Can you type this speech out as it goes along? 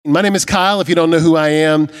My name is Kyle, if you don't know who I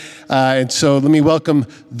am, and so let me welcome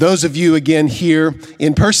those of you again here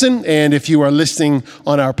in person, and if you are listening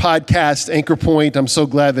on our podcast, Anchor Point, I'm so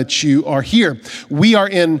glad that you are here. We are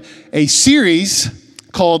in a series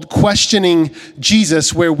called Questioning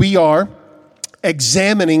Jesus, where we are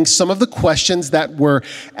examining some of the questions that were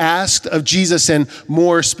asked of Jesus, and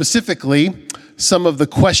more specifically, some of the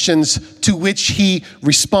questions to which he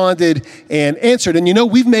responded and answered. And you know,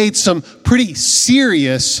 we've made some pretty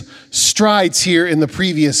serious strides here in the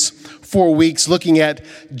previous 4 weeks looking at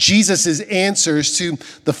Jesus' answers to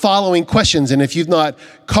the following questions. And if you've not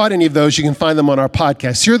caught any of those, you can find them on our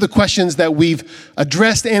podcast. Here are the questions that we've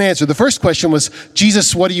addressed and answered. The first question was,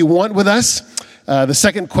 Jesus, what do you want with us? The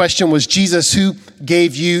second question was, Jesus, who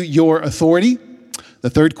gave you your authority? The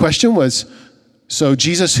third question was, so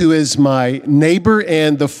Jesus, who is my neighbor?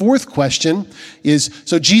 And the fourth question is,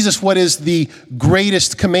 so Jesus, what is the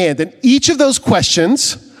greatest command? And each of those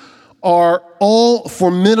questions are all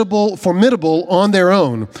formidable on their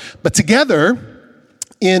own. But together,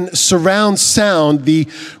 in surround sound, the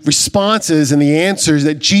responses and the answers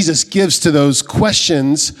that Jesus gives to those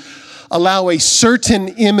questions allow a certain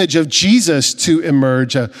image of Jesus to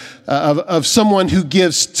emerge, of someone who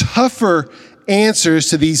gives tougher answers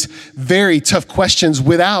to these very tough questions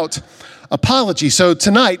without apology. So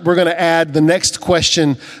tonight we're going to add the next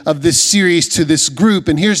question of this series to this group.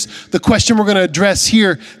 And here's the question we're going to address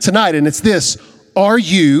here tonight. And it's this: are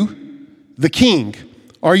you the king?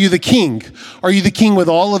 Are you the king? Are you the king with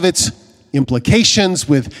all of its implications,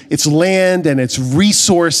 with its land and its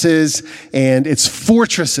resources and its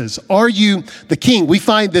fortresses? Are you the king? We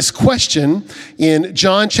find this question in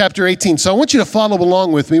John chapter 18. So I want you to follow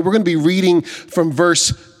along with me. We're going to be reading from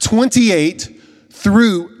verse 28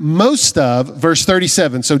 through most of verse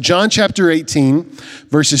 37. So John chapter 18,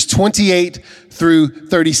 verses 28 through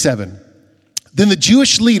 37. Then the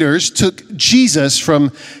Jewish leaders took Jesus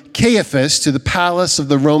from Caiaphas to the palace of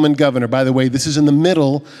the Roman governor. By the way, this is in the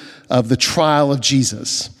middle of the trial of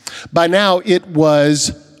Jesus. By now, it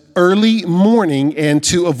was early morning, and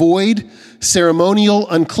to avoid ceremonial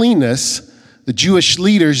uncleanness, the Jewish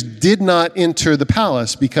leaders did not enter the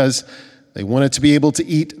palace because they wanted to be able to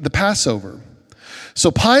eat the Passover. So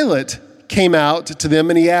Pilate came out to them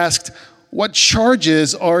and he asked, "What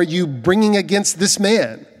charges are you bringing against this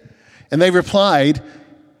man?" And they replied,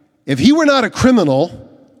 "If he were not a criminal,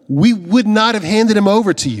 we would not have handed him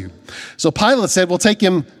over to you." So Pilate said, "Well, take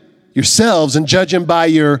him yourselves and judge him by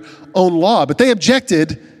your own law." But they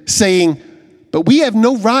objected, saying, "But we have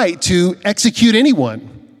no right to execute anyone."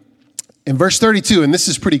 In verse 32, and this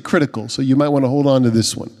is pretty critical, so you might want to hold on to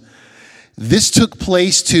this one. This took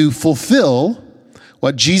place to fulfill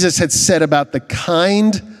what Jesus had said about the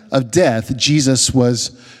kind of death Jesus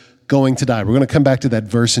was going to die. We're going to come back to that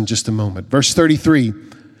verse in just a moment. Verse 33,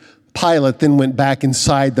 Pilate then went back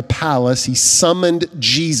inside the palace. He summoned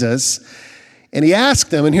Jesus and he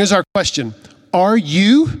asked them, and here's our question: Are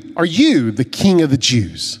you the king of the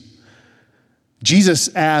Jews? Jesus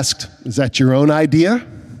asked, "Is that your own idea?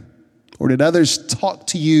 Or did others talk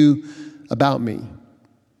to you about me?"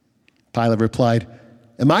 Pilate replied,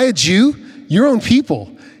 "Am I a Jew? Your own people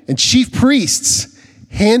and chief priests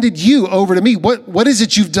handed you over to me. What is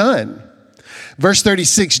it you've done?" Verse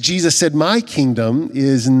 36, Jesus said, "My kingdom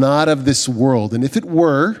is not of this world, and if it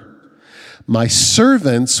were, my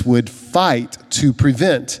servants would fight to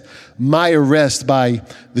prevent my arrest by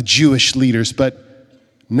the Jewish leaders. But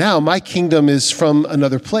now my kingdom is from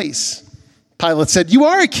another place." Pilate said, "You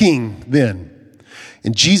are a king then."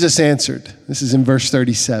 And Jesus answered, this is in verse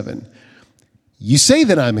 37, "You say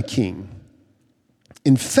that I'm a king.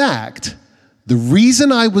 In fact, the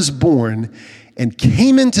reason I was born and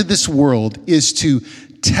came into this world is to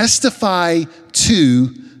testify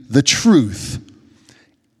to the truth.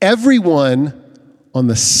 Everyone on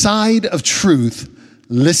the side of truth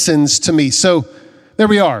listens to me." So there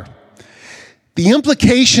we are. The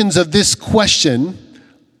implications of this question,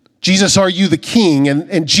 Jesus, are you the king?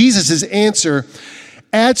 And Jesus' answer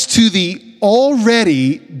adds to the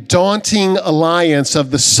already daunting alliance of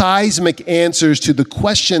the seismic answers to the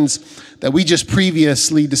questions that we just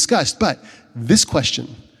previously discussed. But this question,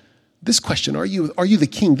 are you the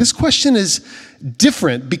king? This question is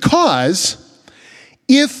different because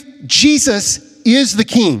if Jesus is the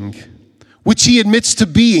king, which he admits to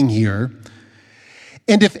being here,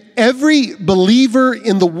 and if every believer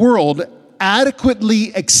in the world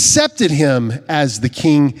adequately accepted him as the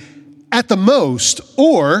king at the most,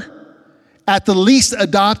 or at the least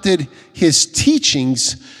adopted his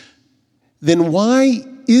teachings, then why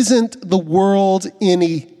isn't the world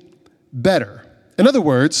any better? In other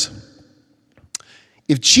words,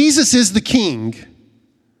 if Jesus is the king,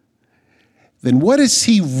 then what is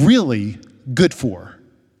he really good for?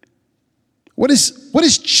 What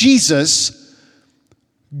is Jesus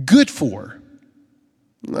good for?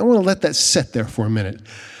 I want to let that sit there for a minute.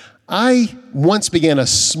 I once began a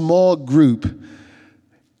small group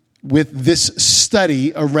with this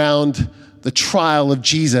study around the trial of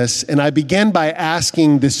Jesus, and I began by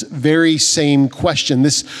asking this very same question.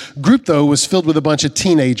 This group, though, was filled with a bunch of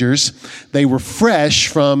teenagers. They were fresh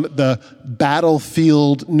from the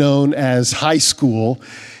battlefield known as high school,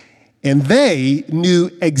 and they knew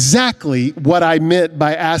exactly what I meant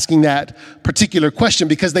by asking that particular question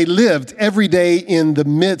because they lived every day in the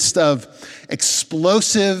midst of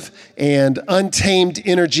explosive and untamed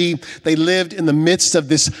energy. They lived in the midst of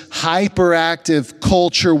this hyperactive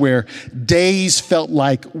culture where days felt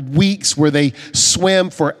like weeks, where they swam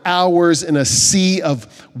for hours in a sea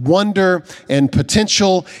of wonder and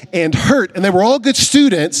potential and hurt. And they were all good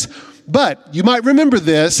students. But you might remember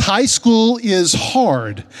this, high school is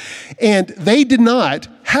hard. And they did not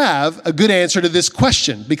have a good answer to this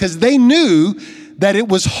question because they knew that it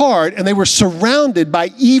was hard and they were surrounded by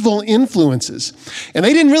evil influences. And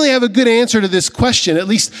they didn't really have a good answer to this question, at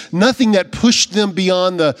least nothing that pushed them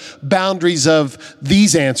beyond the boundaries of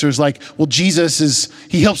these answers like, well,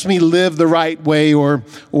 he helps me live the right way, or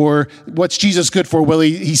what's Jesus good for? Well,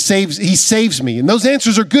 he saves me. And those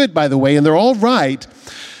answers are good, by the way, and they're all right.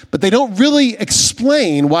 But they don't really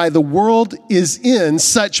explain why the world is in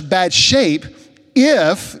such bad shape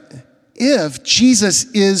if Jesus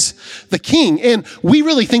is the king. And we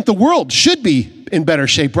really think the world should be in better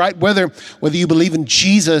shape, right? Whether you believe in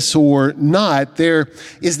Jesus or not, there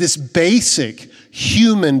is this basic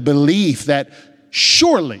human belief that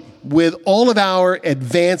surely with all of our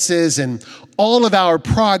advances and all of our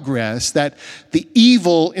progress, that the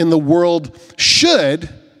evil in the world should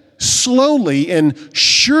slowly and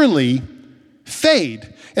surely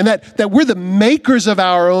fade. And that we're the makers of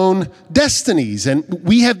our own destinies. And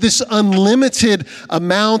we have this unlimited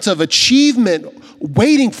amount of achievement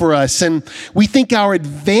waiting for us. And we think our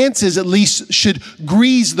advances at least should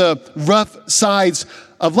grease the rough sides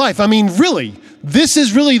of life. I mean, really, this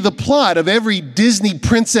is really the plot of every Disney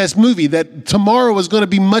princess movie, that tomorrow is going to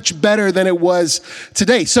be much better than it was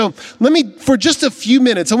today. So for just a few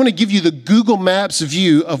minutes, I want to give you the Google Maps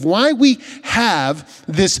view of why we have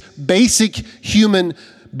this basic human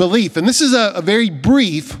belief. And this is a very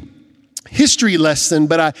brief history lesson,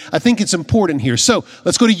 but I think it's important here. So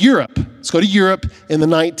let's go to Europe. Let's go to Europe in the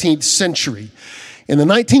 19th century. In the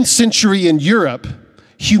 19th century in Europe,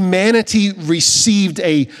 humanity received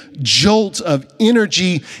a jolt of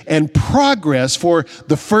energy and progress for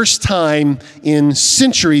the first time in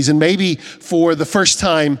centuries, and maybe for the first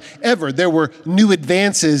time ever. There were new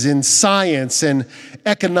advances in science and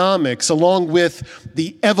economics, along with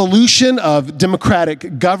the evolution of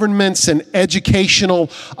democratic governments and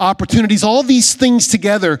educational opportunities. All these things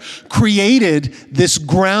together created this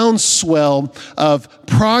groundswell of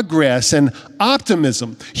progress and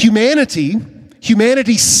optimism.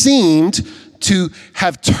 Humanity seemed to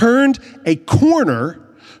have turned a corner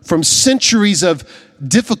from centuries of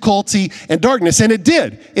difficulty and darkness. And it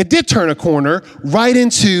did. It did turn a corner right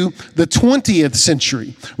into the 20th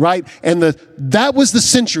century, right? And that was the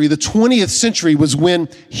century. The 20th century was when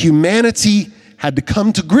humanity had to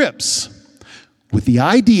come to grips with the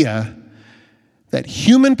idea that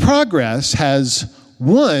human progress has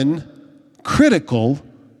one critical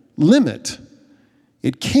limit.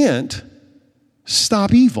 It can't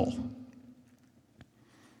stop evil.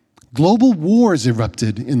 Global wars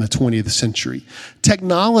erupted in the 20th century.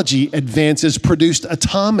 Technology advances produced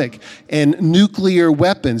atomic and nuclear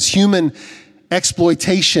weapons. Human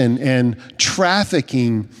exploitation and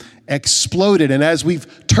trafficking exploded. And as we've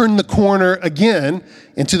turned the corner again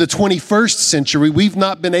into the 21st century, we've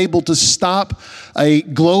not been able to stop a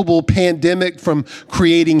global pandemic from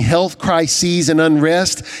creating health crises and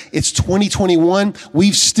unrest. It's 2021.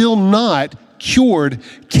 We've still not cured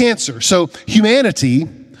cancer. So humanity,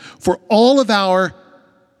 for all of our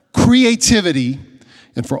creativity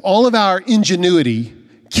and for all of our ingenuity,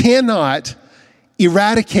 cannot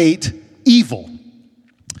eradicate evil.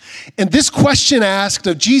 And this question asked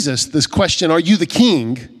of Jesus, this question, are you the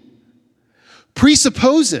king,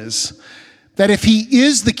 presupposes that if he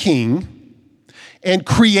is the king and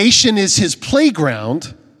creation is his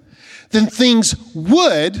playground, then things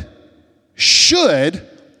should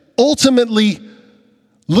ultimately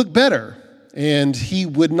look better. And he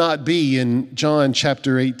would not be, in John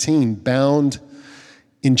chapter 18, bound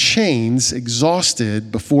in chains,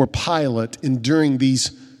 exhausted before Pilate, enduring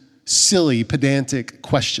these silly, pedantic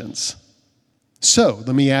questions. So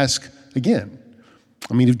let me ask again.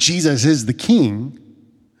 I mean, if Jesus is the king,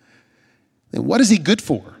 And what is he good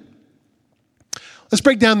for? Let's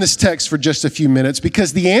break down this text for just a few minutes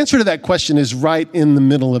because the answer to that question is right in the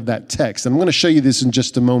middle of that text. I'm going to show you this in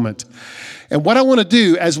just a moment. And what I want to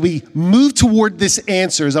do as we move toward this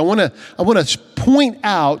answer is I want to point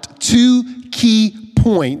out two key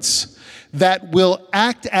points that will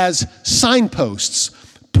act as signposts,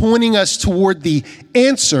 pointing us toward the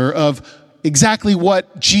answer of exactly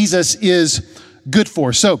what Jesus is good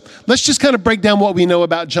for. So let's just kind of break down what we know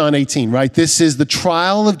about John 18, right? This is the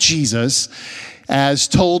trial of Jesus as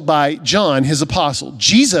told by John, his apostle.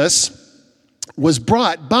 Jesus was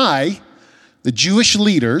brought by the Jewish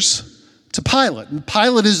leaders to Pilate. And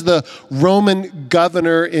Pilate is the Roman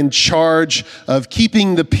governor in charge of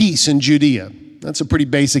keeping the peace in Judea. That's a pretty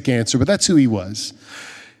basic answer, but that's who he was.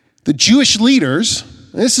 The Jewish leaders,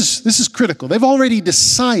 this is critical, they've already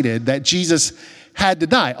decided that Jesus had to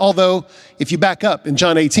die. Although, if you back up in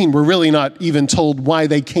John 18, we're really not even told why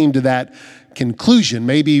they came to that conclusion.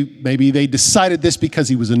 Maybe they decided this because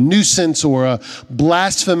he was a nuisance or a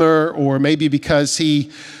blasphemer, or maybe because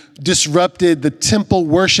he disrupted the temple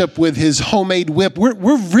worship with his homemade whip.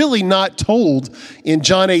 We're really not told in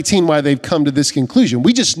John 18 why they've come to this conclusion.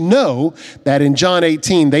 We just know that in John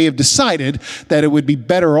 18, they have decided that it would be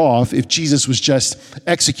better off if Jesus was just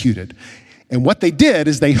executed. And what they did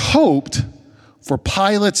is they hoped for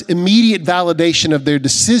Pilate's immediate validation of their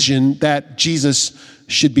decision that Jesus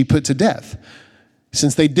should be put to death,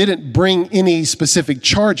 since they didn't bring any specific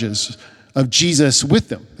charges of Jesus with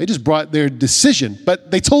them. They just brought their decision,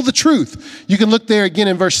 but they told the truth. You can look there again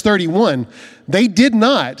in verse 31. They did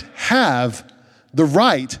not have the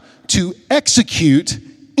right to execute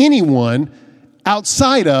anyone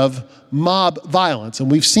outside of mob violence,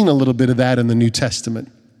 and we've seen a little bit of that in the New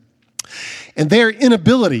Testament. And their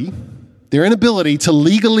inability to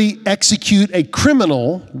legally execute a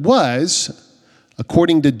criminal was,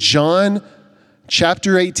 according to John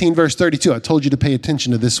chapter 18, verse 32, I told you to pay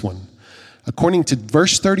attention to this one. According to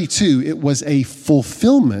verse 32, it was a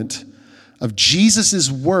fulfillment of Jesus'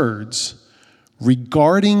 words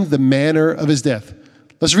regarding the manner of his death.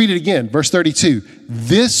 Let's read it again, verse 32.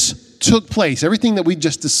 This took place, everything that we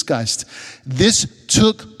just discussed, this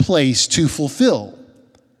took place to fulfill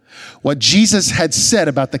what Jesus had said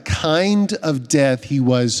about the kind of death he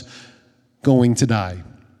was going to die.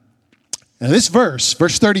 Now this verse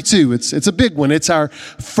 32, it's a big one. It's our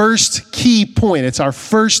first key point. It's our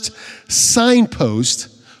first signpost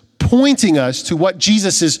pointing us to what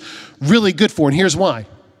Jesus is really good for. And here's why.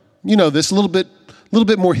 You know this, a little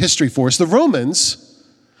bit more history for us. The Romans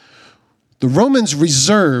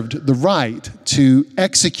reserved the right to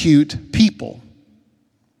execute people.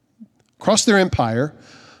 Across their empire,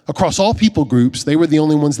 across all people groups, they were the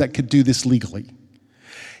only ones that could do this legally.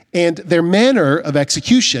 And their manner of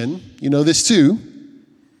execution, you know this too,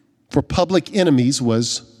 for public enemies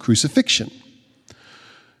was crucifixion.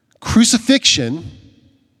 Crucifixion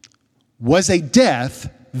was a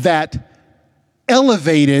death that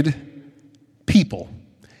elevated people.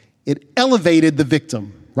 It elevated the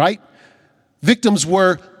victim, right? Victims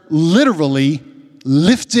were literally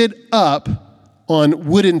lifted up on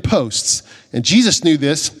wooden posts. And Jesus knew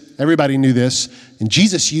this. Everybody knew this. And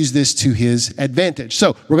Jesus used this to his advantage.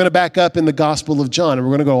 So we're going to back up in the Gospel of John, and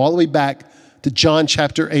we're going to go all the way back to John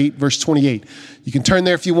chapter 8, verse 28. You can turn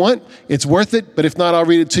there if you want. It's worth it, but if not, I'll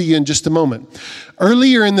read it to you in just a moment.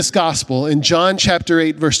 Earlier in this Gospel, in John chapter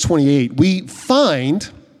 8, verse 28, we find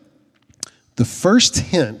the first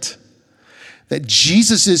hint that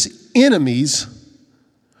Jesus' enemies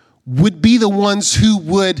would be the ones who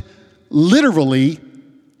would literally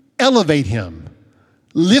elevate him,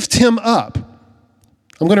 lift him up.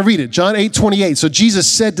 I'm going to read it. John 8:28. So Jesus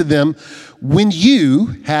said to them, when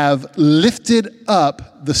you have lifted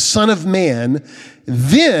up the Son of Man,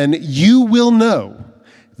 then you will know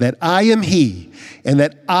that I am he, and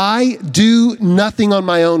that I do nothing on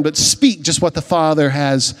my own, but speak just what the Father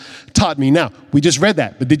has taught me. Now, we just read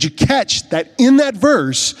that, but did you catch that in that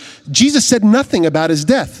verse, Jesus said nothing about his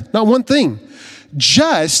death? Not one thing.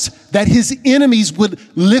 Just that his enemies would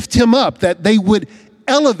lift him up, that they would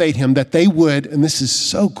elevate him, that they would, and this is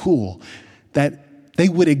so cool, that they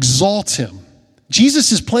would exalt him.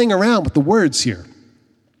 Jesus is playing around with the words here.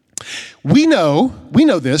 We know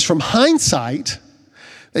this from hindsight,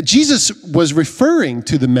 that Jesus was referring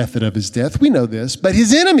to the method of his death. We know this, but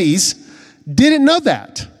his enemies didn't know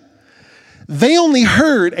that. They only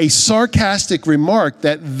heard a sarcastic remark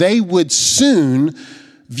that they would soon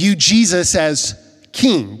view Jesus as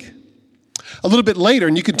king. A little bit later,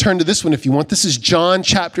 and you can turn to this one if you want. This is John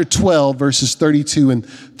chapter 12, verses 32 and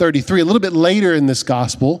 33. A little bit later in this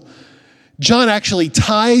gospel, John actually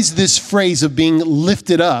ties this phrase of being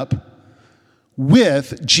lifted up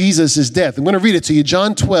with Jesus' death. I'm going to read it to you.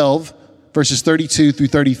 John 12, verses 32 through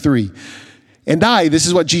 33. And I, this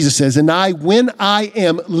is what Jesus says, and I, when I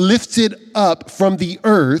am lifted up from the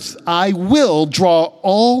earth, I will draw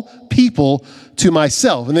all people to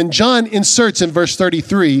myself. And then John inserts in verse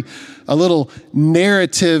 33 a little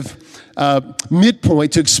narrative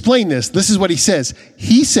midpoint to explain this. This is what he says.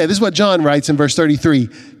 He said, this is what John writes in verse 33.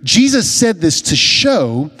 Jesus said this to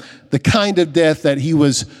show the kind of death that he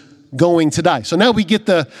was going to die. So now we get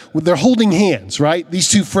they're holding hands, right? These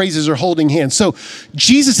two phrases are holding hands. So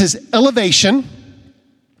Jesus' elevation,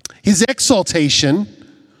 his exaltation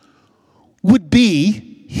would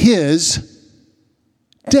be his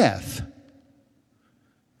death.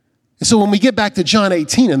 And so when we get back to John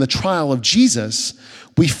 18 and the trial of Jesus,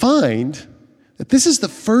 we find that this is the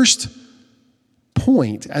first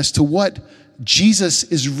point as to what Jesus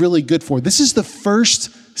is really good for. This is the first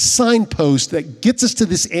signpost that gets us to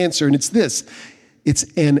this answer, and it's this. It's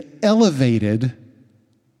an elevated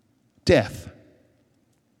death.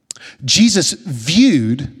 Jesus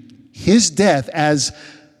viewed his death as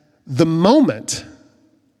the moment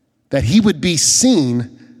that he would be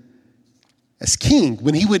seen as king,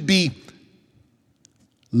 when he would be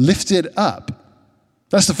lifted up.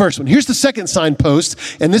 That's the first one. Here's the second signpost,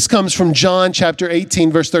 and this comes from John chapter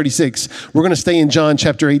 18, verse 36. We're going to stay in John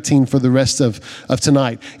chapter 18 for the rest of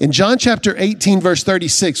tonight. In John chapter 18, verse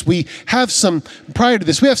 36, prior to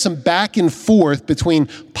this, we have some back and forth between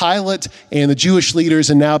Pilate and the Jewish leaders,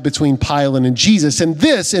 and now between Pilate and Jesus. And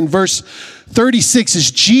this, in verse 36,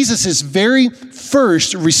 is Jesus' very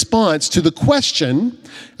first response to the question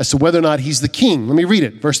as to whether or not he's the king. Let me read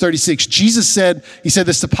it. Verse 36, Jesus said, he said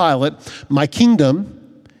this to Pilate, my kingdom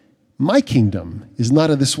is not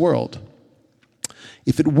of this world.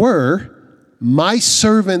 If it were, my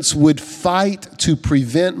servants would fight to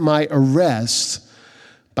prevent my arrest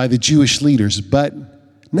by the Jewish leaders. But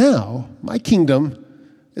now my kingdom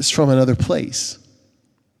is from another place.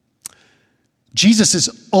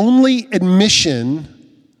 Jesus' only admission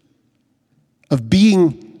of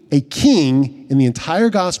being a king in the entire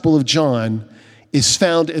Gospel of John is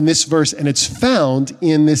found in this verse, and it's found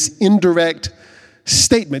in this indirect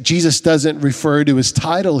statement. Jesus doesn't refer to his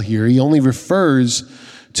title here. He only refers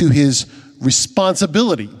to his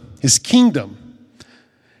responsibility, his kingdom.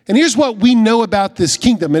 And here's what we know about this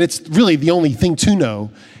kingdom, and it's really the only thing to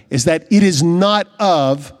know, is that it is not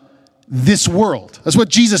of this world. That's what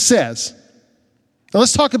Jesus says. Now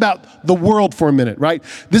let's talk about the world for a minute, right?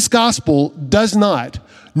 This gospel does not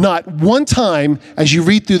one time as you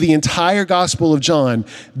read through the entire Gospel of John,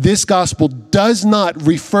 this gospel does not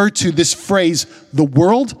refer to this phrase, the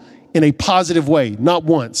world, in a positive way, not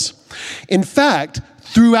once. In fact,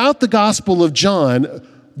 throughout the Gospel of John,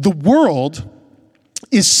 the world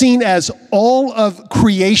is seen as all of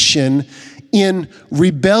creation in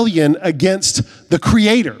rebellion against the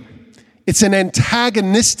Creator. It's an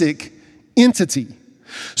antagonistic entity.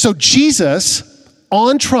 So Jesus,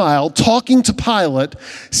 on trial, talking to Pilate,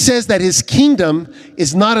 says that his kingdom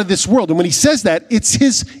is not of this world. And when he says that, it's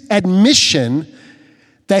his admission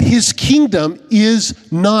that his kingdom is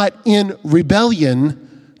not in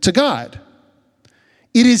rebellion to God.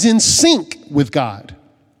 It is in sync with God.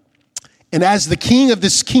 And as the king of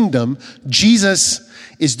this kingdom, Jesus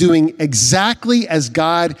is doing exactly as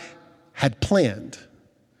God had planned,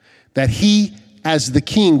 that he, as the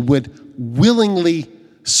king, would willingly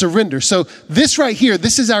surrender. So this right here,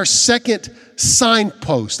 this is our second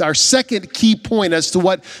signpost, our second key point as to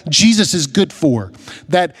what Jesus is good for,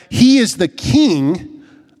 that he is the king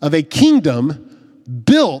of a kingdom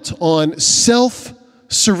built on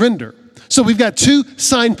self-surrender. So we've got two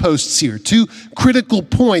signposts here, two critical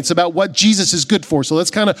points about what Jesus is good for. So let's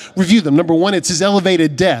kind of review them. Number one, it's his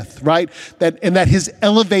elevated death, right? That his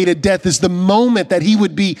elevated death is the moment that he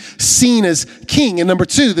would be seen as king. And number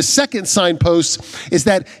two, the second signpost is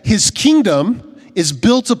that his kingdom is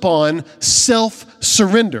built upon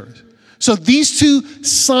self-surrender. So these two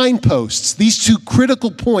signposts, these two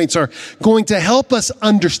critical points are going to help us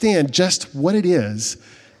understand just what it is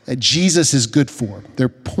that Jesus is good for. They're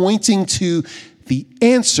pointing to the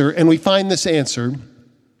answer, and we find this answer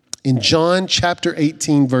in John chapter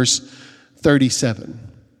 18, verse 37,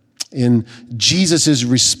 in Jesus'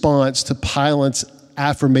 response to Pilate's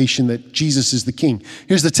affirmation that Jesus is the king.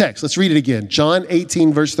 Here's the text. Let's read it again. John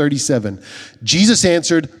 18, verse 37. Jesus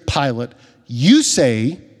answered Pilate, "You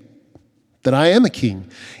say that I am a king.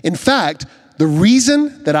 In fact, the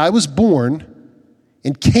reason that I was born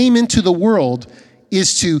and came into the world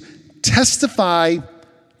is to testify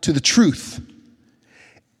to the truth.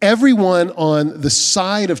 Everyone on the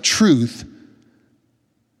side of truth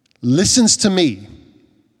listens to me.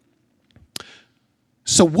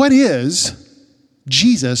 So what is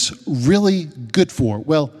Jesus really good for?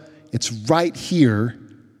 Well, it's right here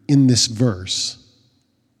in this verse.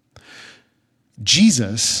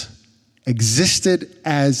 Jesus existed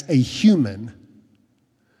as a human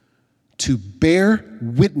to bear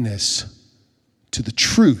witness to the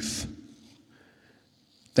truth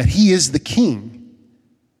that he is the king.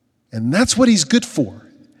 And that's what he's good for.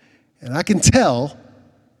 And I can tell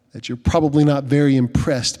that you're probably not very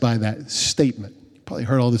impressed by that statement. You probably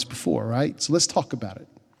heard all this before, right? So let's talk about it.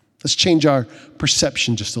 Let's change our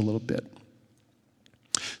perception just a little bit.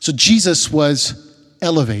 So Jesus was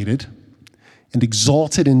elevated and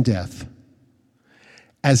exalted in death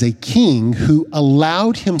as a king who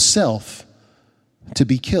allowed himself to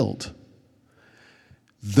be killed.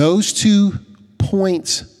 Those 2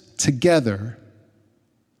 points together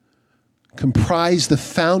comprise the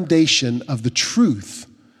foundation of the truth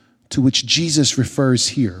to which Jesus refers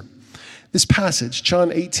here. This passage, John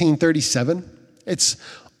 18:37, it's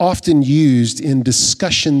often used in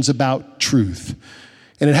discussions about truth,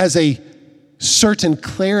 and it has a certain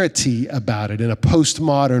clarity about it in a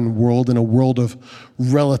postmodern world, in a world of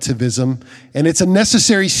relativism, and it's a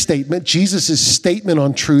necessary statement. Jesus' statement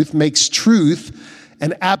on truth makes truth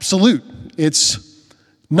an absolute. It's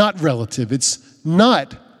not relative. It's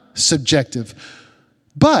not subjective.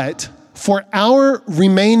 But for our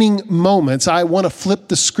remaining moments, I want to flip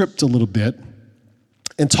the script a little bit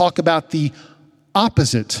and talk about the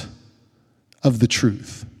opposite of the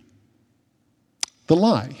truth, the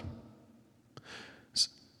lie.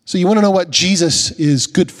 So you want to know what Jesus is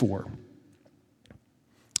good for?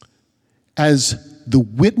 As the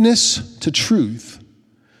witness to truth,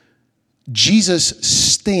 Jesus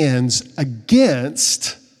stands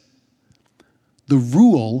against the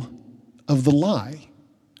rule of the lie.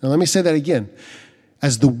 Now let me say that again.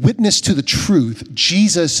 As the witness to the truth,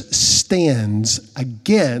 Jesus stands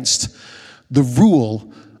against the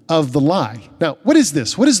rule of the lie. Now, what is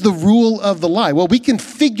this? What is the rule of the lie? Well, we can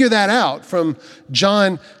figure that out from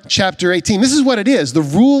John chapter 18. This is what it is. The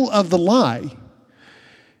rule of the lie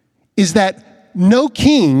is that no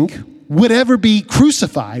king would ever be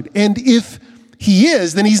crucified. And if he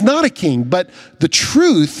is, then he's not a king. But the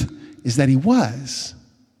truth is that he was.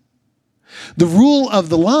 The rule of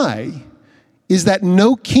the lie is that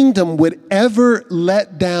no kingdom would ever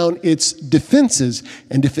let down its defenses.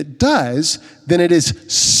 And if it does, then it is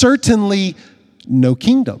certainly no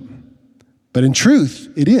kingdom. But in truth,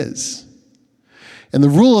 it is. And the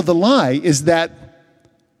rule of the lie is that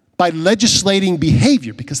by legislating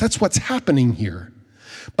behavior, because that's what's happening here,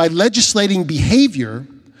 by legislating behavior,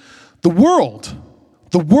 the world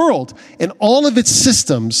and all of its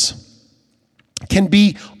systems can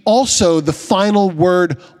be also the final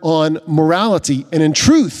word on morality. And in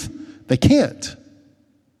truth, they can't.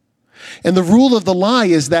 And the rule of the lie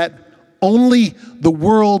is that only the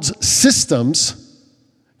world's systems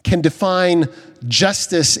can define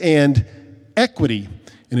justice and equity.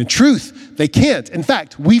 And in truth, they can't. In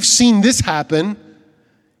fact, we've seen this happen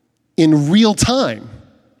in real time.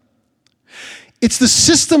 It's the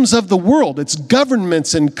systems of the world. It's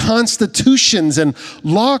governments and constitutions and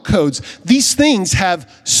law codes. These things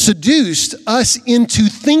have seduced us into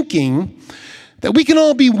thinking that we can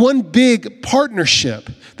all be one big partnership,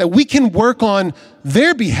 that we can work on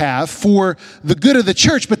their behalf for the good of the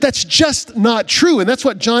church. But that's just not true. And that's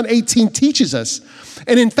what John 18 teaches us.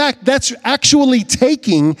 And in fact, that's actually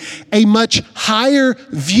taking a much higher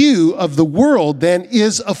view of the world than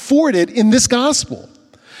is afforded in this gospel.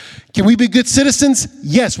 Can we be good citizens?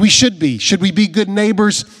 Yes, we should be. Should we be good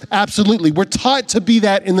neighbors? Absolutely. We're taught to be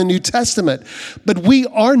that in the New Testament. But we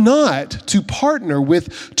are not to partner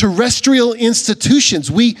with terrestrial institutions.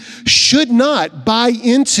 We should not buy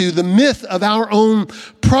into the myth of our own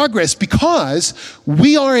progress, because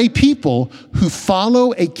we are a people who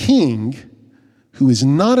follow a king who is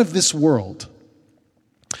not of this world.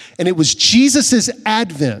 And it was Jesus'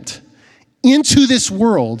 advent into this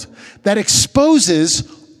world that exposes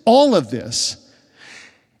all of this.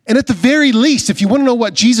 And at the very least, if you want to know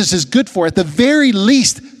what Jesus is good for, at the very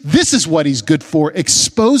least, this is what he's good for: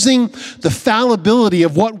 exposing the fallibility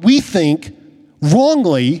of what we think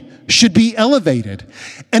wrongly should be elevated.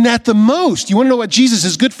 And at the most, you want to know what Jesus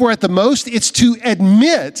is good for at the most? It's to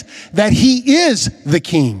admit that he is the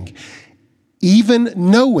king, even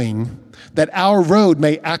knowing that our road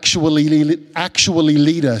may actually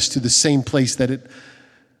lead us to the same place that it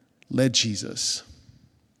led Jesus.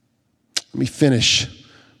 Let me finish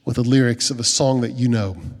with the lyrics of a song that you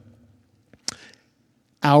know.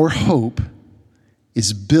 Our hope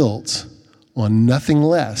is built on nothing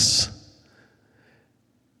less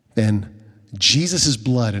than Jesus'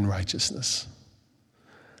 blood and righteousness.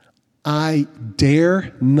 I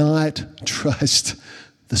dare not trust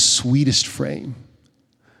the sweetest frame,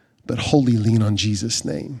 but wholly lean on Jesus'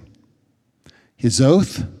 name. His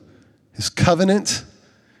oath, his covenant,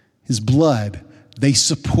 his blood, they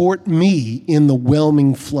support me in the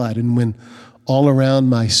whelming flood. And when all around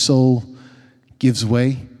my soul gives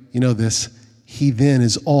way, you know this, he then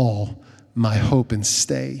is all my hope and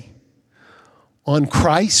stay. On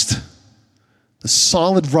Christ, the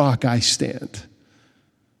solid rock I stand,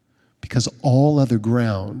 because all other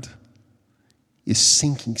ground is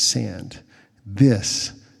sinking sand.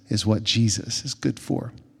 This is what Jesus is good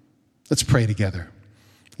for. Let's pray together.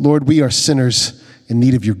 Lord, we are sinners in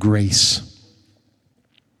need of your grace.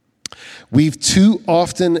 We've too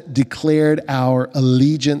often declared our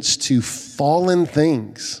allegiance to fallen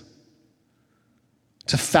things,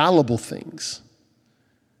 to fallible things,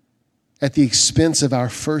 at the expense of our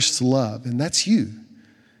first love, and that's you.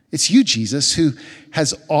 It's you, Jesus, who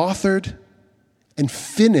has authored and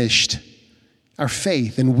finished our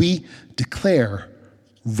faith, and we declare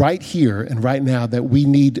right here and right now that we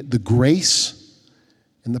need the grace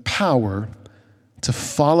and the power to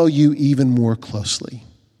follow you even more closely.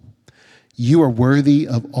 You are worthy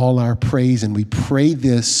of all our praise, and we pray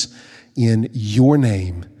this in your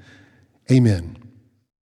name. Amen.